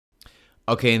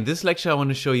Okay, in this lecture I want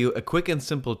to show you a quick and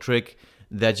simple trick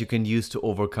that you can use to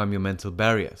overcome your mental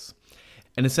barriers.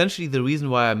 And essentially the reason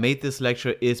why I made this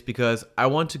lecture is because I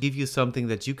want to give you something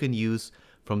that you can use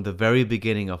from the very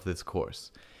beginning of this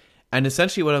course. And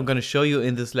essentially what I'm going to show you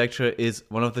in this lecture is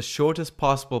one of the shortest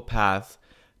possible paths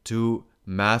to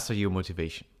master your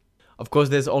motivation. Of course,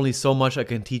 there's only so much I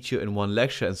can teach you in one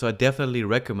lecture, and so I definitely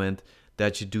recommend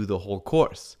that you do the whole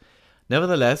course.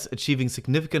 Nevertheless, achieving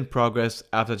significant progress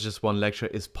after just one lecture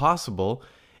is possible,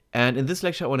 and in this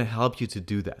lecture I want to help you to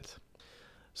do that.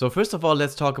 So first of all,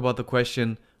 let's talk about the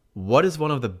question, what is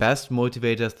one of the best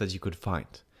motivators that you could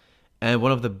find? And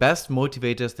one of the best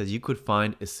motivators that you could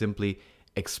find is simply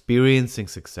experiencing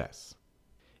success.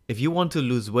 If you want to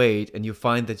lose weight and you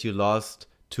find that you lost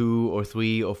 2 or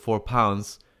 3 or 4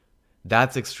 pounds,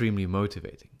 that's extremely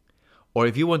motivating. Or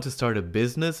if you want to start a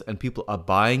business and people are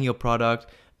buying your product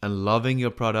and loving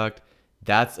your product,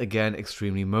 that's again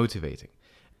extremely motivating.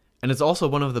 And it's also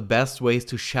one of the best ways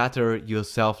to shatter your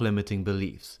self-limiting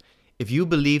beliefs. If you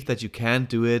believe that you can't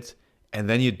do it and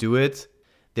then you do it,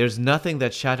 there's nothing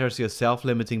that shatters your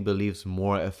self-limiting beliefs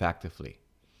more effectively.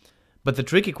 But the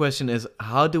tricky question is,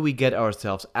 how do we get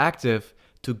ourselves active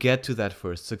to get to that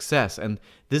first success? And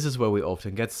this is where we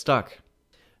often get stuck.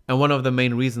 And one of the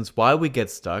main reasons why we get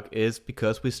stuck is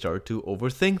because we start to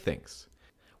overthink things.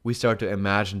 We start to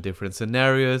imagine different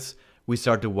scenarios, we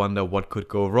start to wonder what could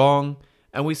go wrong,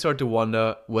 and we start to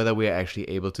wonder whether we are actually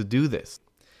able to do this.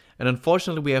 And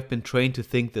unfortunately, we have been trained to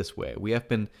think this way. We have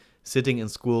been sitting in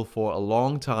school for a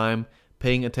long time,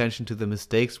 paying attention to the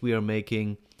mistakes we are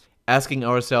making, asking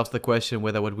ourselves the question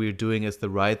whether what we're doing is the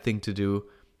right thing to do.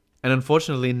 And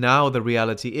unfortunately, now the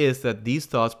reality is that these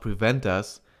thoughts prevent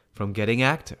us from getting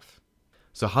active.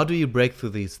 So how do you break through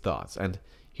these thoughts? And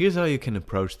here's how you can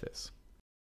approach this.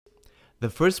 The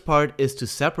first part is to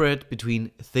separate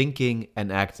between thinking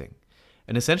and acting.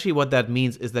 And essentially what that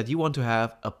means is that you want to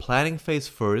have a planning phase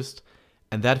first,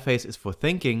 and that phase is for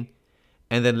thinking,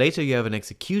 and then later you have an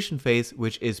execution phase,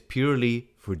 which is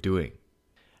purely for doing.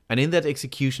 And in that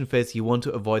execution phase, you want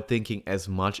to avoid thinking as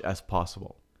much as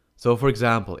possible. So for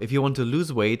example, if you want to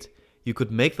lose weight, you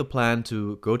could make the plan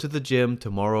to go to the gym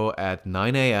tomorrow at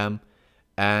 9 a.m.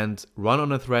 and run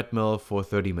on a treadmill for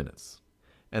 30 minutes.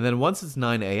 And then once it's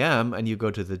 9 a.m. and you go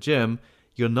to the gym,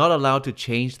 you're not allowed to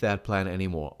change that plan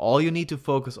anymore. All you need to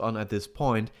focus on at this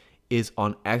point is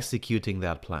on executing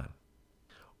that plan.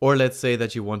 Or let's say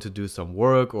that you want to do some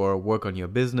work or work on your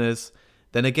business.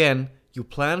 Then again, you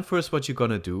plan first what you're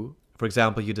going to do. For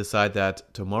example, you decide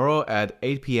that tomorrow at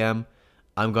 8 p.m.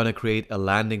 I'm going to create a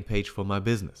landing page for my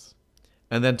business.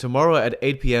 And then tomorrow at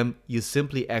 8 p.m. you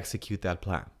simply execute that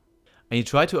plan. And you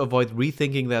try to avoid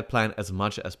rethinking that plan as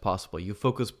much as possible. You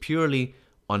focus purely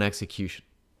on execution.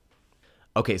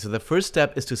 Okay, so the first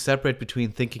step is to separate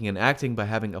between thinking and acting by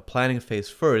having a planning phase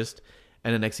first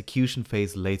and an execution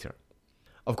phase later.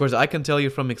 Of course, I can tell you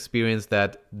from experience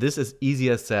that this is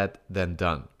easier said than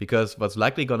done, because what's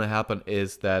likely going to happen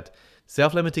is that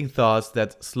self-limiting thoughts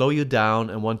that slow you down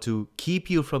and want to keep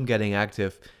you from getting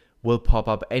active will pop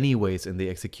up anyways in the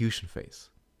execution phase.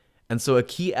 And so a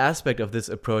key aspect of this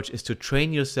approach is to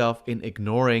train yourself in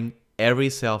ignoring every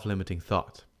self-limiting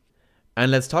thought.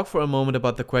 And let's talk for a moment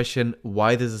about the question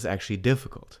why this is actually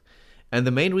difficult. And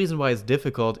the main reason why it's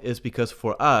difficult is because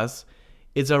for us,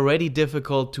 it's already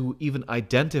difficult to even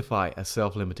identify a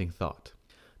self-limiting thought.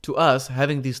 To us,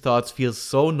 having these thoughts feels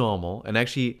so normal, and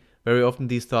actually very often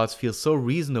these thoughts feel so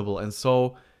reasonable and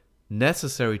so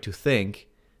necessary to think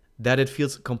that it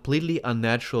feels completely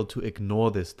unnatural to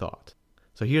ignore this thought.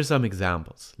 So here's some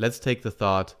examples. Let's take the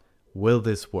thought, will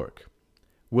this work?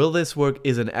 Will this work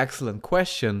is an excellent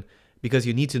question because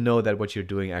you need to know that what you're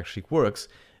doing actually works,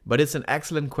 but it's an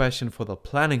excellent question for the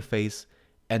planning phase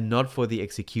and not for the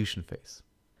execution phase.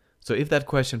 So if that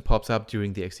question pops up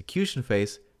during the execution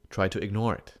phase, try to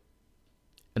ignore it.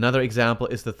 Another example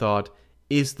is the thought,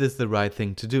 is this the right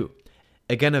thing to do?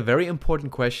 Again, a very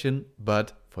important question,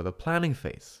 but for the planning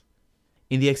phase.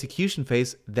 In the execution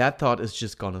phase, that thought is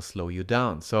just gonna slow you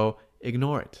down, so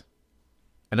ignore it.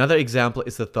 Another example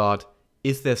is the thought,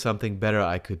 is there something better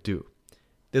I could do?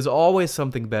 There's always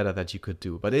something better that you could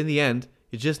do, but in the end,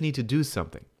 you just need to do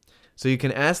something. So you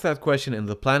can ask that question in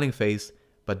the planning phase,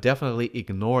 but definitely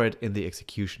ignore it in the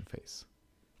execution phase.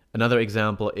 Another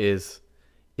example is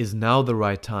now the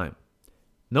right time?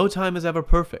 No time is ever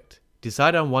perfect.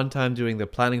 Decide on one time during the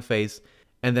planning phase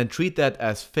and then treat that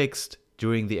as fixed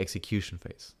during the execution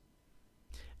phase.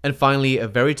 And finally, a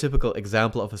very typical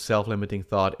example of a self-limiting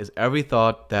thought is every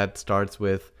thought that starts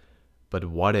with, but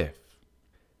what if?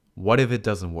 What if it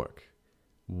doesn't work?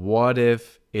 What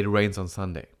if it rains on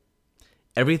Sunday?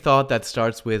 Every thought that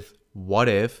starts with, what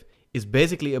if, is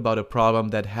basically about a problem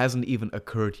that hasn't even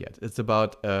occurred yet. It's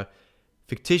about a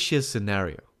fictitious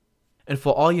scenario. And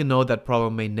for all you know, that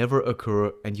problem may never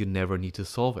occur and you never need to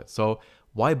solve it. So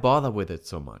why bother with it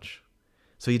so much?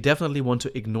 So you definitely want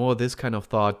to ignore this kind of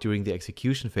thought during the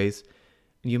execution phase.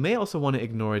 And you may also want to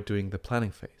ignore it during the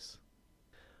planning phase.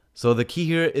 So the key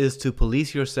here is to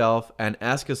police yourself and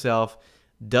ask yourself,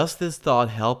 does this thought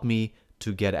help me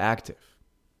to get active?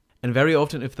 And very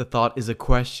often if the thought is a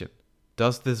question,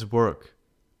 does this work?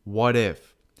 What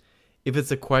if? If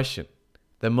it's a question,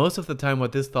 then most of the time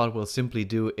what this thought will simply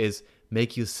do is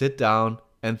make you sit down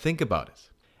and think about it.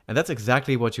 And that's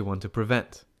exactly what you want to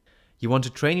prevent. You want to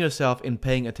train yourself in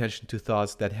paying attention to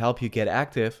thoughts that help you get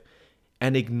active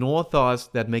and ignore thoughts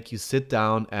that make you sit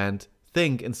down and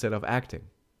think instead of acting.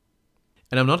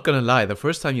 And I'm not gonna lie, the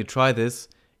first time you try this,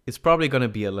 it's probably gonna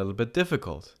be a little bit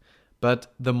difficult.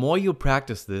 But the more you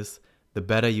practice this, the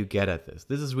better you get at this.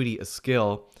 This is really a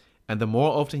skill, and the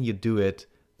more often you do it,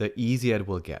 the easier it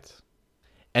will get.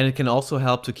 And it can also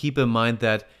help to keep in mind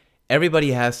that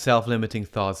everybody has self-limiting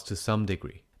thoughts to some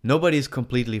degree. Nobody is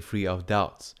completely free of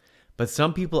doubts. But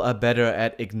some people are better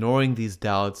at ignoring these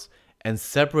doubts and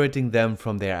separating them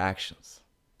from their actions.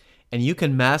 And you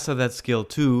can master that skill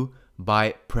too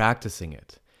by practicing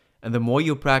it. And the more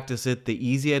you practice it, the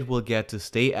easier it will get to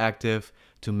stay active,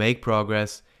 to make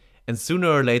progress, and sooner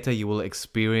or later you will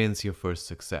experience your first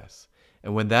success.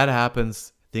 And when that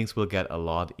happens, things will get a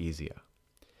lot easier.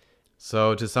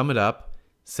 So to sum it up,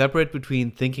 separate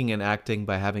between thinking and acting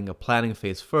by having a planning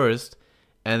phase first,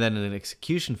 and then an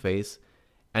execution phase.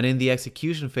 And in the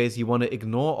execution phase, you want to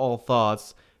ignore all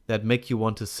thoughts that make you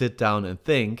want to sit down and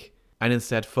think, and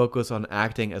instead focus on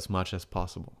acting as much as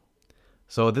possible.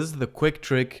 So this is the quick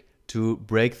trick to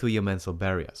break through your mental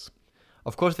barriers.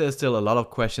 Of course, there's still a lot of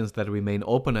questions that remain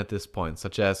open at this point,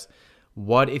 such as,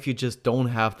 what if you just don't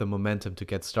have the momentum to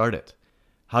get started?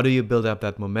 How do you build up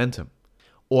that momentum?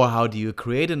 Or how do you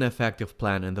create an effective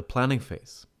plan in the planning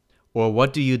phase? Or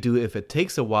what do you do if it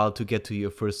takes a while to get to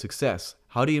your first success?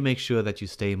 How do you make sure that you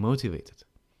stay motivated?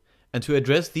 And to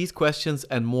address these questions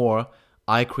and more,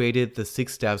 I created the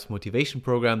 6 Steps Motivation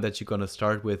Program that you're going to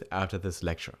start with after this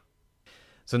lecture.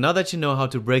 So now that you know how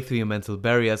to break through your mental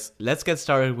barriers, let's get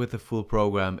started with the full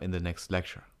program in the next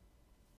lecture.